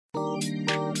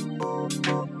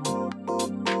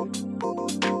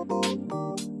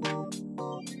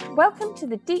Welcome to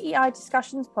the DEI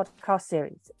Discussions podcast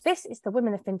series. This is the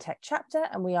Women of FinTech chapter,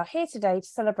 and we are here today to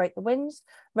celebrate the wins,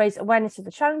 raise awareness of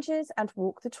the challenges, and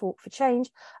walk the talk for change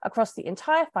across the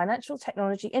entire financial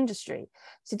technology industry.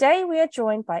 Today, we are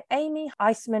joined by Amy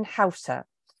Iceman Haueter,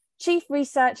 Chief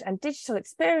Research and Digital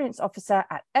Experience Officer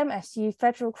at MSU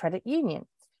Federal Credit Union.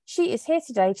 She is here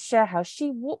today to share how she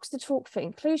walks the talk for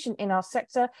inclusion in our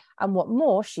sector and what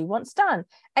more she wants done.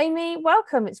 Amy,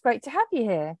 welcome. It's great to have you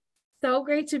here. So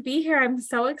great to be here. I'm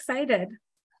so excited.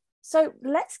 So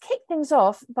let's kick things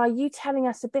off by you telling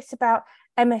us a bit about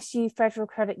MSU Federal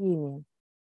Credit Union.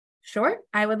 Sure,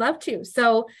 I would love to.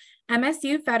 So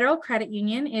MSU Federal Credit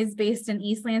Union is based in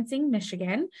East Lansing,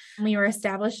 Michigan. We were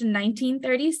established in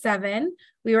 1937.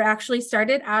 We were actually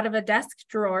started out of a desk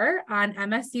drawer on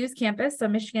MSU's campus, so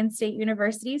Michigan State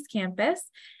University's campus.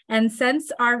 And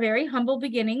since our very humble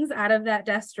beginnings out of that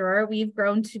desk drawer, we've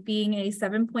grown to being a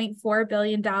 $7.4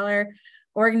 billion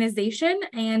organization,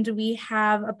 and we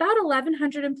have about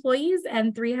 1,100 employees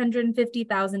and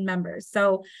 350,000 members.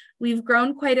 So we've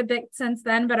grown quite a bit since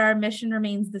then, but our mission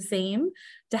remains the same: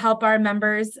 to help our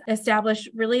members establish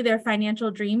really their financial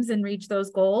dreams and reach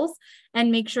those goals,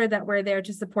 and make sure that we're there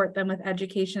to support them with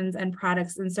educations and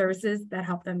products and services that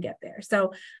help them get there.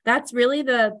 So that's really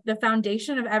the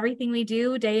foundation of everything we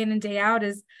do day in and day out,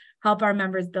 is help our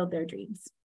members build their dreams.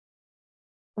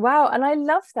 Wow, and I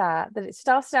love that it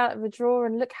started out of a drawer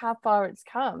and look how far it's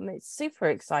come. It's super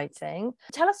exciting.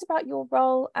 Tell us about your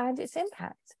role and its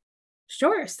impact.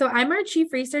 Sure. So I'm our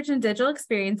Chief Research and Digital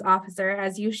Experience Officer,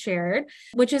 as you shared,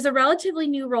 which is a relatively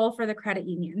new role for the credit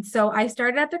union. So I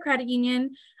started at the credit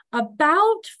union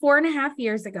about 4.5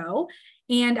 years ago,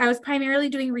 and I was primarily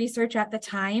doing research at the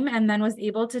time, and then was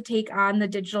able to take on the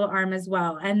digital arm as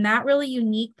well. And that really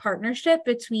unique partnership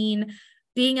between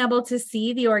being able to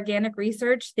see the organic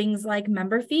research, things like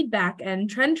member feedback and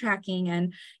trend tracking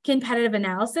and competitive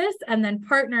analysis, and then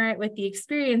partner it with the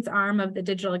experience arm of the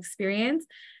digital experience,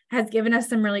 has given us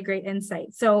some really great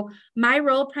insight. So my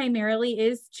role primarily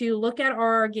is to look at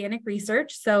our organic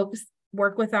research. So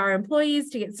work with our employees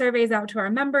to get surveys out to our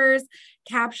members,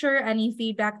 capture any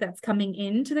feedback that's coming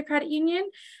into the credit union,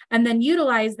 and then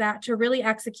utilize that to really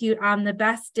execute on the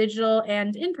best digital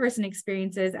and in-person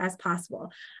experiences as possible.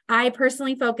 I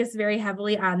personally focus very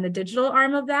heavily on the digital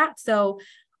arm of that. So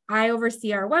I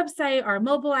oversee our website, our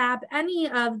mobile app, any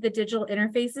of the digital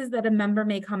interfaces that a member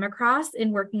may come across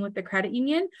in working with the credit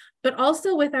union, but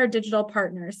also with our digital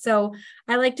partners. So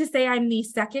I like to say I'm the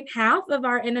second half of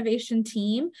our innovation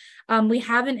team. We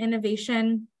have an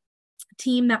innovation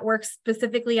team that works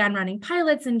specifically on running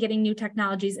pilots and getting new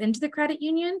technologies into the credit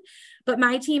union, but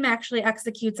my team actually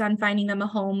executes on finding them a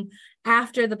home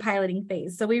after the piloting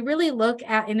phase. So we really look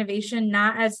at innovation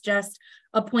not as just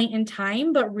a point in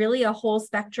time, but really a whole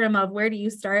spectrum of where do you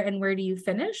start and where do you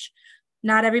finish.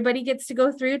 Not everybody gets to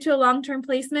go through to a long-term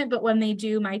placement, but when they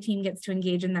do, my team gets to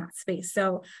engage in that space.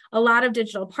 So a lot of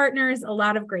digital partners, a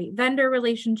lot of great vendor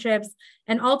relationships,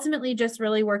 and ultimately just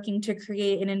really working to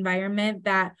create an environment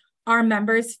that our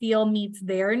members feel meets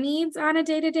their needs on a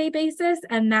day-to-day basis.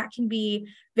 And that can be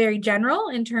very general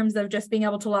in terms of just being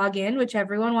able to log in, which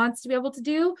everyone wants to be able to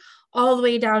do, all the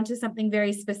way down to something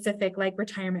very specific like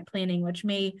retirement planning, which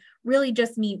may really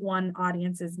just meet one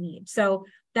audience's need. So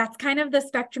that's kind of the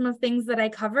spectrum of things that I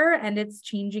cover, and it's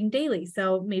changing daily.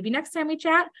 So maybe next time we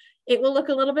chat, it will look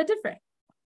a little bit different.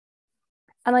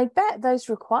 And I bet those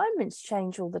requirements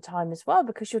change all the time as well,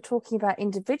 because you're talking about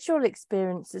individual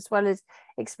experience as well as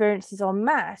experiences en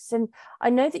masse. And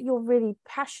I know that you're really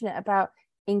passionate about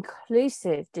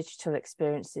inclusive digital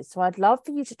experiences. So I'd love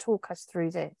for you to talk us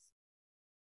through this.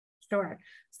 Sure.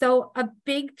 So a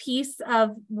big piece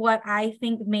of what I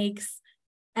think makes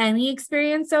any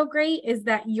experience so great is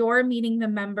that you're meeting the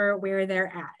member where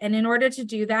they're at. And in order to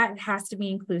do that, it has to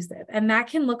be inclusive. And that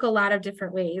can look a lot of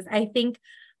different ways. I think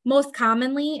most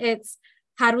commonly, it's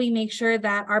how do we make sure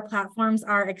that our platforms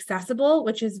are accessible,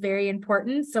 which is very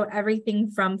important. So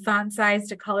everything from font size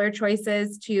to color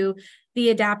choices to the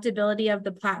adaptability of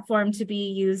the platform to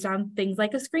be used on things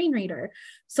like a screen reader.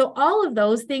 So all of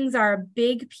those things are a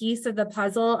big piece of the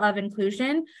puzzle of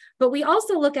inclusion. But we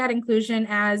also look at inclusion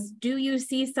as, do you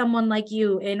see someone like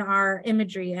you in our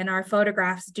imagery and our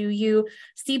photographs? Do you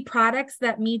see products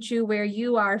that meet you where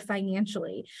you are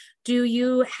financially? Do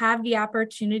you have the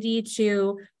opportunity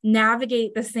to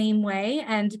navigate the same way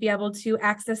and be able to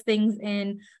access things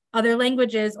in other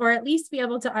languages, or at least be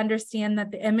able to understand that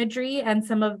the imagery and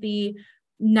some of the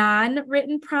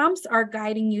non-written prompts are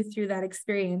guiding you through that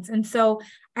experience. And so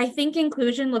I think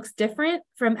inclusion looks different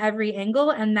from every angle,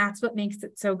 and that's what makes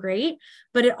it so great.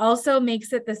 But it also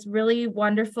makes it this really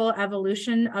wonderful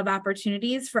evolution of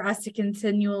opportunities for us to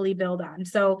continually build on.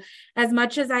 So as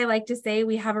much as I like to say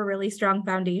we have a really strong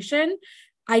foundation,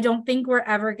 I don't think we're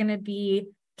ever going to be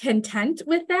content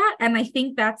with that. And I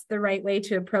think that's the right way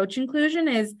to approach inclusion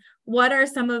is what are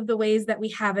some of the ways that we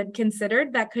haven't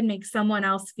considered that could make someone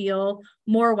else feel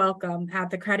more welcome at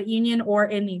the credit union or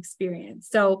in the experience.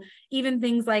 So even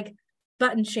things like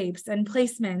button shapes and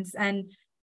placements and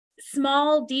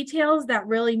small details that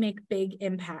really make big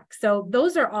impacts. So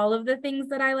those are all of the things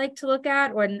that I like to look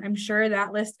at, and I'm sure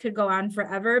that list could go on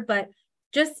forever, but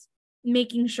just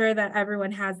making sure that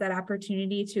everyone has that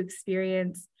opportunity to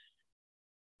experience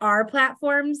our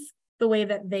platforms the way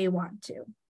that they want to.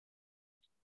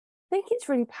 I think it's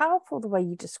really powerful the way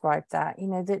you describe that,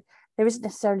 that there isn't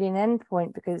necessarily an end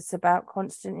point because it's about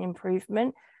constant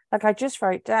improvement. Like I just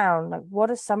wrote down, like,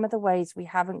 what are some of the ways we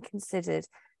haven't considered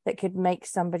that could make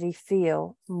somebody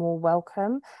feel more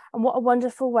welcome? And what a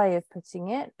wonderful way of putting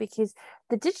it, because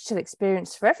the digital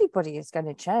experience for everybody is going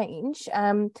to change.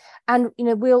 And,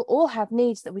 we'll all have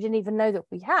needs that we didn't even know that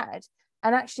we had.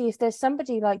 And actually, if there's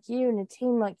somebody like you and a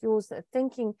team like yours that are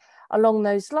thinking along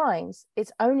those lines,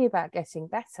 it's only about getting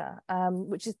better,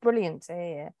 which is brilliant to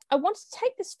hear. I want to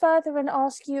take this further and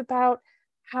ask you about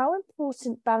how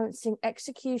important balancing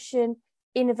execution,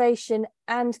 innovation,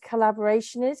 and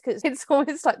collaboration is, because it's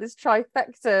almost like this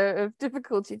trifecta of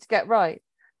difficulty to get right.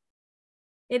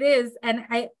 It is. And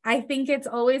I think it's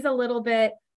always a little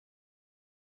bit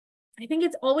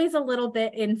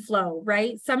in flow,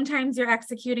 right? Sometimes you're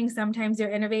executing, sometimes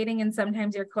you're innovating, and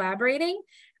sometimes you're collaborating.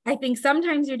 I think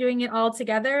sometimes you're doing it all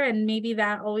together, and maybe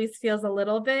that always feels a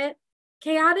little bit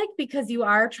chaotic because you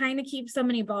are trying to keep so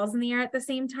many balls in the air at the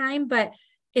same time, but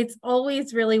it's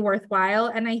always really worthwhile.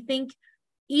 And I think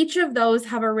each of those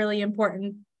have a really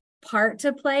important part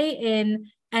to play in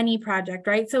any project,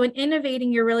 right? So in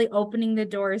innovating, you're really opening the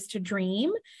doors to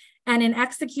dream. And in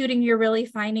executing, you're really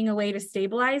finding a way to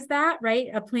stabilize that, right?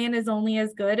 A plan is only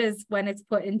as good as when it's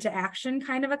put into action,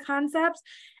 kind of a concept.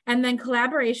 And then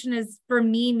collaboration is, for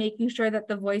me, making sure that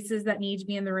the voices that need to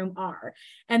be in the room are.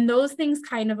 And those things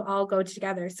kind of all go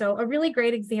together. So a really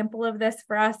great example of this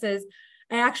for us is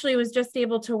I actually was just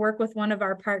able to work with one of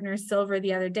our partners, Silver,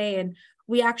 the other day, and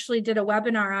we actually did a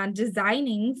webinar on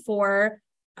designing for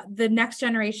the next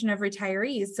generation of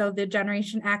retirees. So the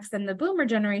Generation X and the Boomer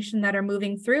generation that are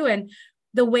moving through, and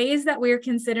the ways that we're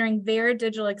considering their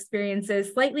digital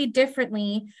experiences slightly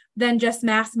differently than just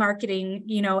mass marketing,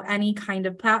 any kind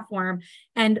of platform.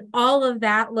 And all of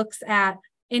that looks at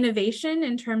innovation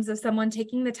in terms of someone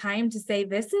taking the time to say,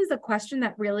 this is a question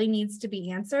that really needs to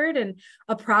be answered, and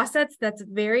a process that's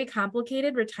very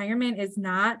complicated. Retirement is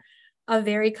not a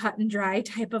very cut and dry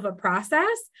type of a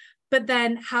process. But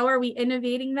then how are we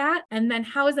innovating that? And then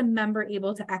how is a member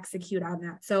able to execute on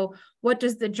that? So what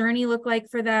does the journey look like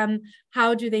for them?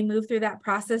 How do they move through that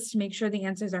process to make sure the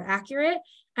answers are accurate?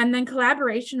 And then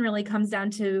collaboration really comes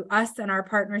down to us and our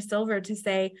partner Silver to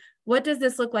say, what does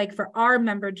this look like for our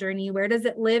member journey? Where does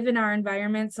it live in our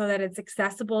environment so that it's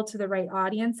accessible to the right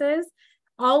audiences?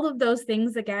 All of those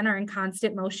things, again, are in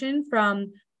constant motion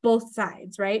from both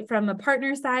sides, right? From a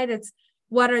partner side, it's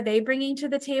what are they bringing to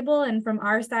the table? And from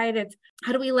our side, it's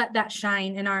how do we let that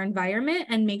shine in our environment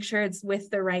and make sure it's with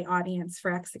the right audience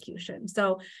for execution?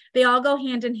 So they all go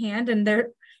hand in hand, and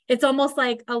it's almost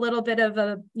like a little bit of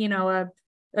a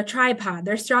tripod.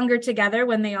 They're stronger together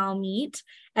when they all meet.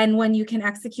 And when you can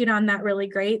execute on that really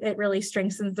great, it really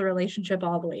strengthens the relationship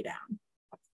all the way down.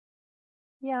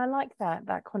 Yeah, I like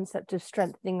that concept of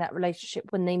strengthening that relationship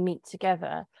when they meet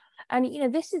together.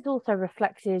 And, this is also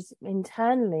reflected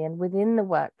internally and within the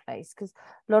workplace, because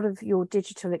a lot of your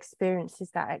digital experience is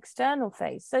that external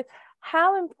phase. So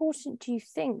how important do you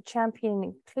think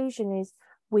championing inclusion is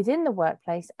within the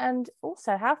workplace? And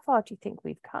also, how far do you think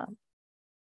we've come?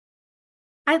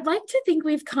 I'd like to think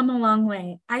we've come a long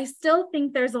way. I still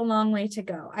think there's a long way to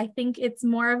go. I think it's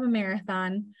more of a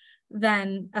marathon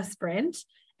than a sprint.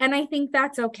 And I think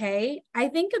that's okay. I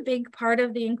think a big part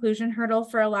of the inclusion hurdle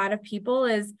for a lot of people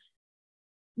is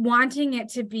wanting it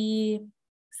to be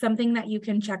something that you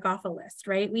can check off a list,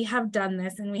 right? We have done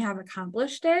this and we have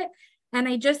accomplished it. And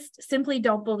I just simply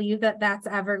don't believe that that's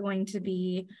ever going to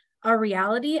be a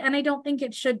reality. And I don't think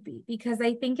it should be, because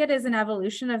I think it is an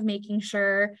evolution of making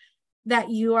sure that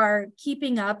you are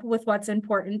keeping up with what's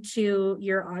important to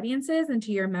your audiences and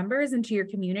to your members and to your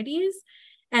communities.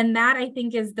 And that, I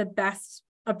think, is the best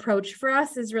approach for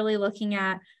us, is really looking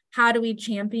at how do we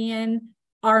champion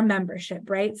our membership,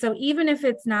 right? So even if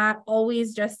it's not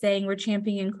always just saying we're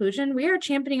championing inclusion, we are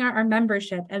championing our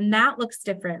membership, and that looks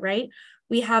different, right?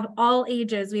 We have all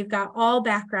ages, we've got all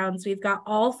backgrounds, we've got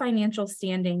all financial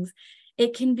standings.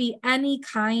 It can be any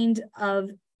kind of,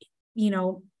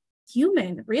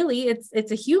 human, really.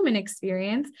 It's a human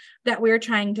experience that we're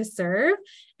trying to serve.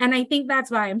 And I think that's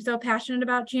why I'm so passionate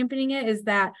about championing it, is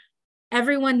that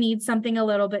everyone needs something a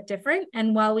little bit different.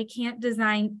 And while we can't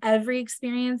design every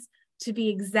experience to be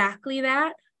exactly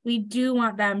that, we do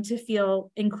want them to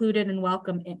feel included and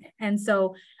welcome in it. And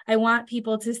so I want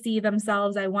people to see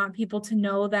themselves. I want people to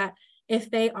know that if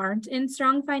they aren't in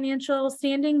strong financial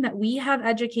standing, that we have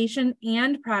education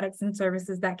and products and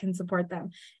services that can support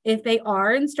them. If they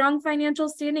are in strong financial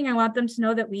standing, I want them to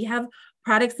know that we have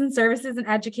products and services and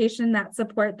education that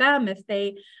support them. If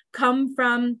they come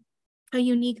from a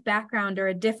unique background or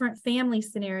a different family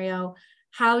scenario,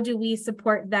 how do we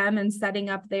support them in setting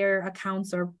up their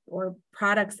accounts or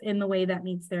products in the way that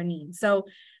meets their needs? So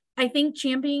I think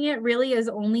championing it really is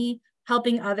only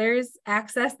helping others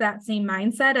access that same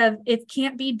mindset of it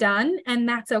can't be done, and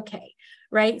that's okay,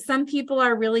 right? Some people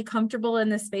are really comfortable in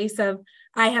the space of,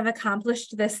 I have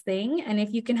accomplished this thing. And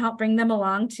if you can help bring them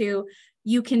along to,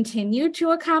 you continue to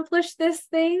accomplish this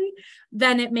thing,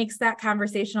 then it makes that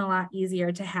conversation a lot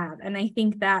easier to have. And I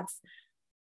think that's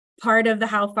part of the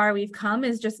how far we've come,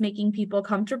 is just making people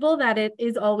comfortable that it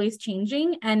is always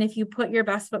changing. And if you put your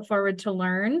best foot forward to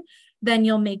learn, then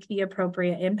you'll make the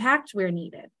appropriate impact where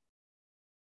needed.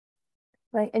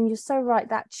 Right. And you're so right.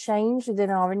 That change within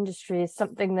our industry is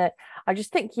something that I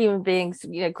just think human beings,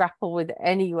 grapple with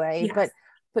anyway. Yes.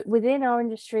 But within our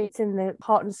industry, it's in the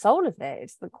heart and soul of it.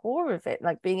 It's the core of it,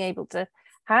 like being able to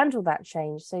handle that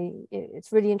change. So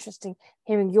it's really interesting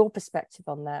hearing your perspective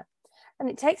on that. And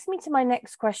it takes me to my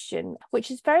next question,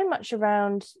 which is very much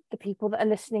around the people that are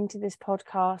listening to this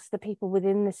podcast, the people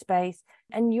within the space,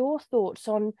 and your thoughts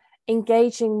on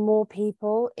engaging more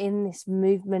people in this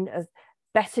movement of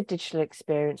better digital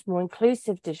experience, more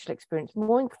inclusive digital experience,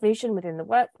 more inclusion within the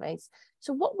workplace.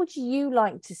 So what would you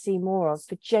like to see more of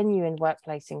for genuine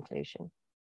workplace inclusion?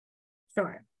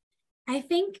 Sure. I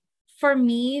think for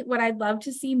me, what I'd love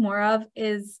to see more of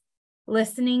is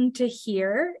listening to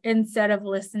hear instead of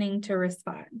listening to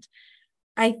respond.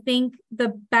 I think the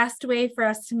best way for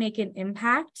us to make an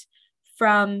impact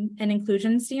from an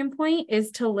inclusion standpoint is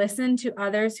to listen to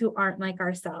others who aren't like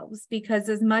ourselves, because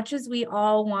as much as we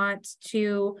all want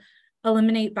to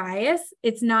eliminate bias,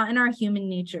 it's not in our human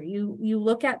nature. You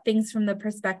look at things from the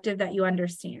perspective that you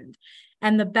understand.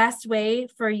 And the best way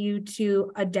for you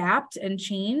to adapt and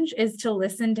change is to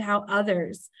listen to how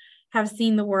others have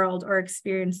seen the world or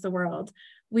experienced the world.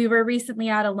 We were recently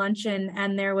at a luncheon,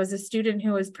 and there was a student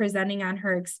who was presenting on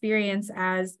her experience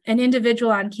as an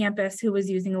individual on campus who was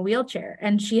using a wheelchair.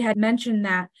 And she had mentioned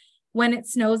that when it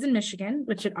snows in Michigan,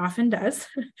 which it often does,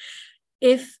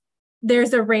 if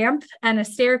there's a ramp and a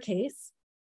staircase,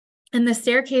 and the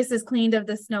staircase is cleaned of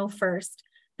the snow first,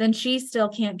 then she still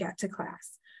can't get to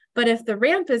class. But if the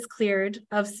ramp is cleared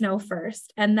of snow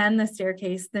first and then the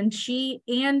staircase, then she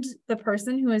and the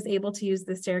person who is able to use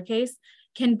the staircase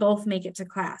can both make it to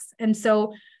class. And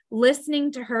so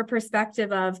listening to her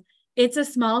perspective of, it's a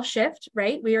small shift,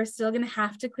 right? We are still going to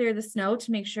have to clear the snow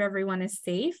to make sure everyone is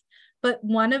safe. But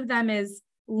one of them is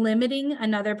limiting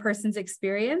another person's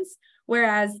experience.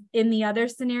 Whereas in the other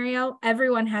scenario,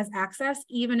 everyone has access,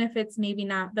 even if it's maybe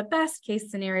not the best case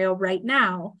scenario right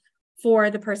now for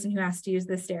the person who has to use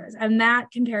the stairs. And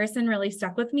that comparison really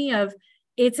stuck with me of,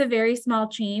 it's a very small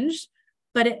change,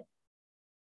 but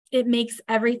it makes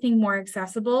everything more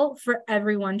accessible for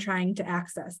everyone trying to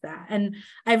access that. And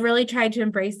I've really tried to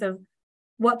embrace of,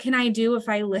 what can I do if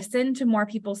I listen to more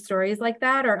people's stories like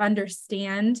that, or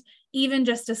understand even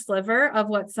just a sliver of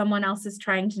what someone else is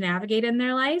trying to navigate in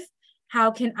their life? How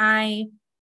can I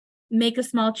make a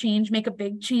small change, make a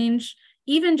big change,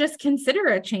 even just consider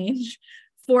a change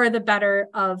for the better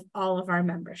of all of our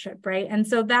membership, right? And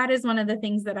so that is one of the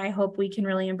things that I hope we can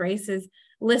really embrace, is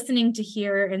listening to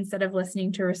hear instead of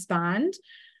listening to respond.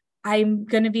 I'm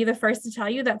going to be the first to tell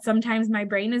you that sometimes my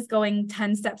brain is going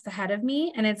 10 steps ahead of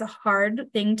me, and it's a hard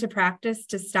thing to practice,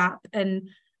 to stop and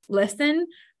listen,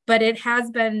 but it has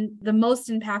been the most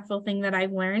impactful thing that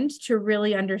I've learned to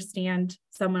really understand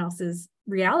someone else's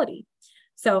reality.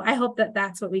 So I hope that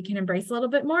that's what we can embrace a little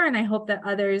bit more. And I hope that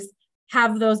others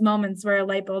have those moments where a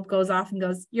light bulb goes off and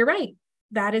goes, you're right,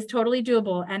 that is totally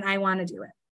doable, and I want to do it.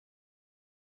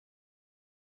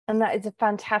 And that is a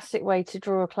fantastic way to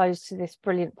draw a close to this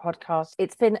brilliant podcast.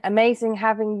 It's been amazing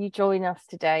having you join us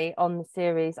today on the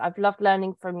series. I've loved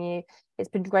learning from you. It's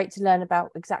been great to learn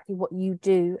about exactly what you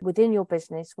do within your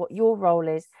business, what your role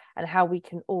is, and how we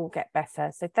can all get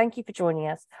better. So thank you for joining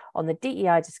us on the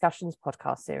DEI Discussions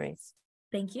podcast series.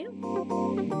 Thank you.